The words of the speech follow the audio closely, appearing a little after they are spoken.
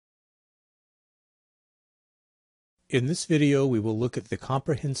In this video, we will look at the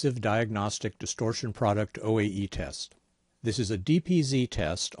Comprehensive Diagnostic Distortion Product OAE test. This is a DPZ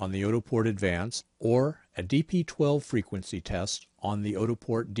test on the Otoport Advance or a DP12 frequency test on the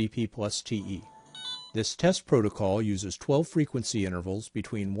Otoport DP plus TE. This test protocol uses 12 frequency intervals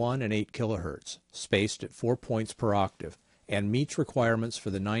between 1 and 8 kHz, spaced at 4 points per octave, and meets requirements for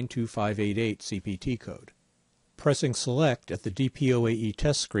the 92588 CPT code. Pressing Select at the DPOAE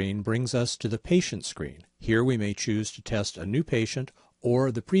test screen brings us to the Patient screen. Here we may choose to test a new patient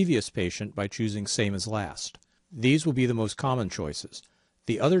or the previous patient by choosing Same as Last. These will be the most common choices.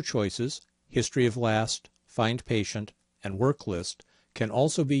 The other choices, History of Last, Find Patient, and Work List, can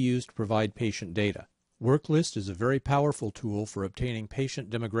also be used to provide patient data. Work List is a very powerful tool for obtaining patient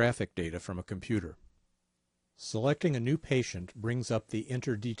demographic data from a computer. Selecting a new patient brings up the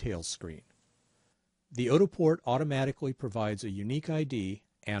Enter Details screen. The Otoport automatically provides a unique ID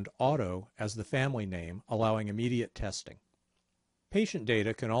and Auto as the family name, allowing immediate testing. Patient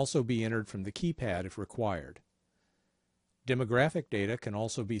data can also be entered from the keypad if required. Demographic data can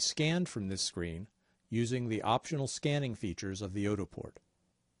also be scanned from this screen using the optional scanning features of the Otoport.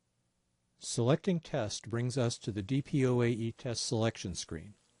 Selecting Test brings us to the DPOAE test selection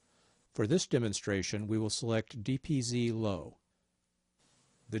screen. For this demonstration, we will select DPZ Low.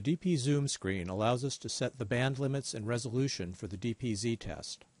 The DP Zoom screen allows us to set the band limits and resolution for the DPZ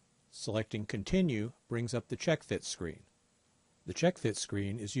test. Selecting Continue brings up the CheckFit screen. The CheckFit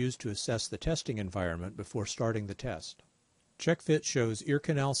screen is used to assess the testing environment before starting the test. CheckFit shows ear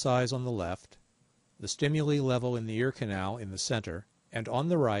canal size on the left, the stimuli level in the ear canal in the center, and on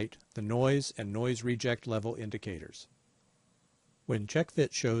the right, the noise and noise reject level indicators. When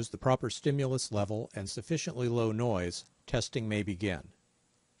CheckFit shows the proper stimulus level and sufficiently low noise, testing may begin.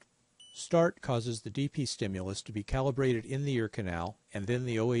 Start causes the DP stimulus to be calibrated in the ear canal, and then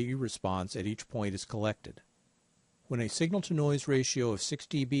the OAE response at each point is collected. When a signal-to-noise ratio of 6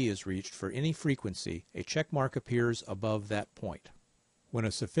 dB is reached for any frequency, a check mark appears above that point. When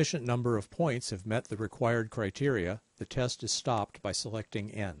a sufficient number of points have met the required criteria, the test is stopped by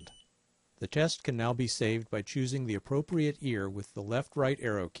selecting End. The test can now be saved by choosing the appropriate ear with the left-right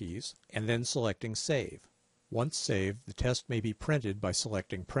arrow keys, and then selecting Save. Once saved, the test may be printed by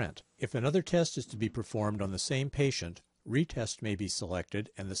selecting Print. If another test is to be performed on the same patient, retest may be selected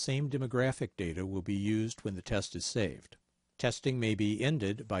and the same demographic data will be used when the test is saved. Testing may be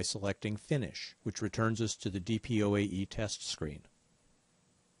ended by selecting Finish, which returns us to the DPOAE test screen.